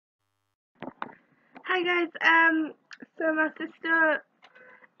Hi guys, so my sister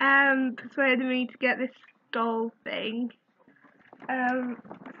persuaded me to get this doll thing.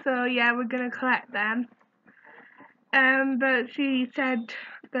 So yeah, we're gonna collect them. But she said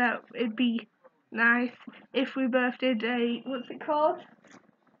that it'd be nice if we both did what's it called?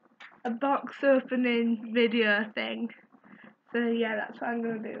 A box opening video thing. So yeah, that's what I'm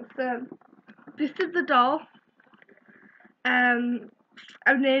gonna do. So this is the doll.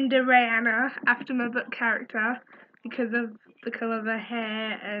 I've named her Rihanna after my book character because of the colour of her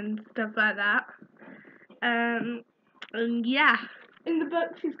hair and stuff like that. And yeah, in the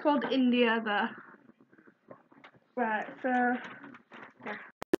book she's called India though. Right, so yeah.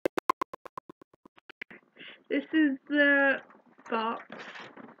 This is the box.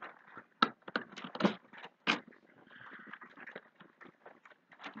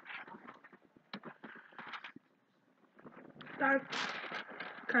 I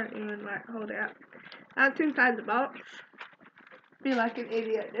can't even hold it up. That's inside the box. Be like an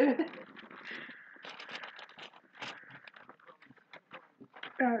idiot doing it.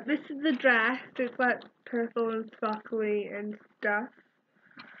 This is the dress. It's like purple and sparkly and stuff.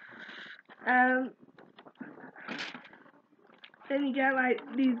 Then you get like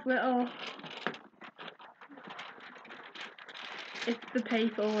these little. If the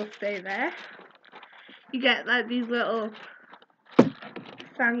paper will stay there, you get like these little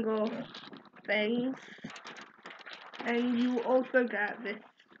sangle things, and you also get this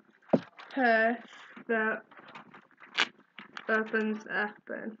purse that opens up,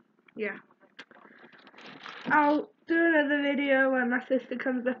 and yeah. I'll do another video when my sister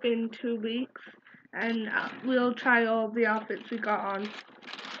comes up in 2 weeks, and we'll try all the outfits we got on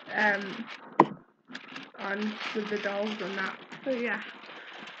with the dolls and that. So yeah.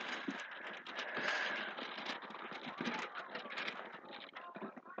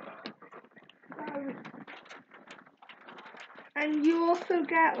 And you also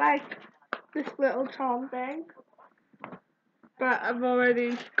get like this little charm thing, but I've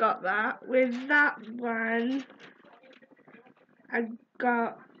already got that. With that one, I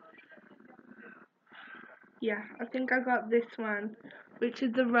think I got this one, which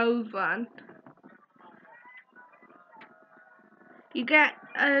is the rose one. You get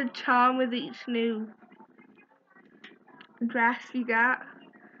a charm with each new dress you get,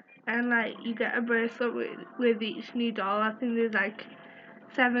 and like you get a bracelet with each new doll. I think there's like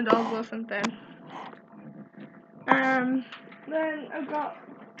 7 dolls or something. Then I got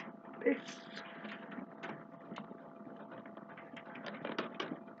this.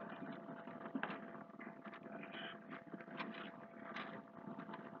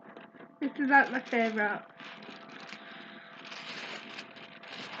 This is like my favourite.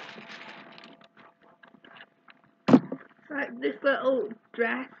 It's like this little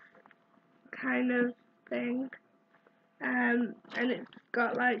dress kind of thing. And it's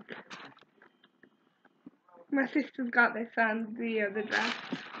got like, my sister's got this and the other dress.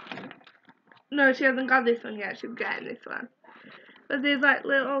 No, she hasn't got this one yet, she's getting this one. But there's like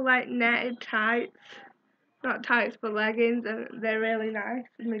little like netted tights, not tights but leggings, and they're really nice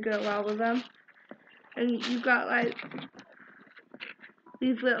and they go well with them. And you've got like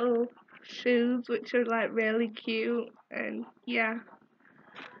these little shoes which are like really cute, and yeah.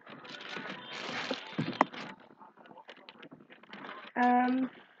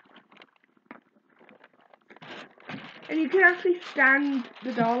 And you can actually stand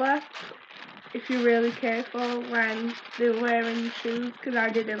the doll up if you're really careful when they're wearing shoes, because I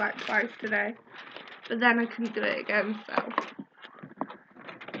did it like twice today, but then I couldn't do it again, so.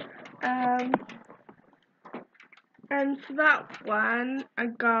 And for that one, I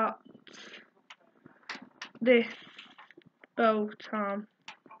got this bow charm.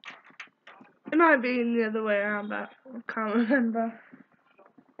 It might be in the other way around, but I can't remember.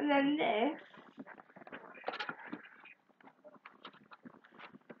 And then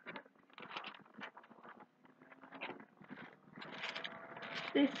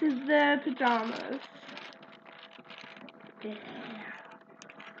this is the pajamas. Yeah.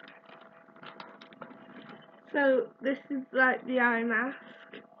 So this is like the eye mask,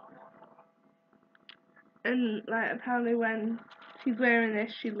 and like apparently when she's wearing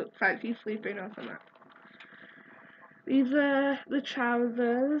this, she looks like she's sleeping or something. These are the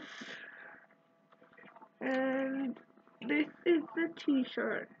trousers, and this is the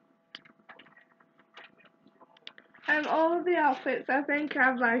t-shirt. And all of the outfits I think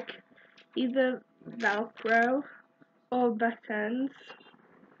have like either Velcro or buttons,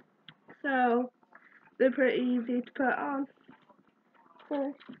 so they're pretty easy to put on.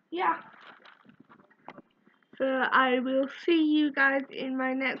 So yeah. So I will see you guys in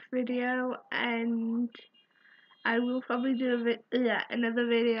my next video, and I will probably do another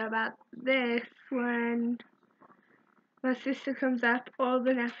video about this when my sister comes up, or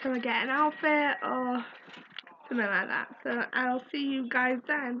the next time I get an outfit, or something like that. So I'll see you guys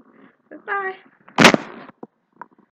then. Bye.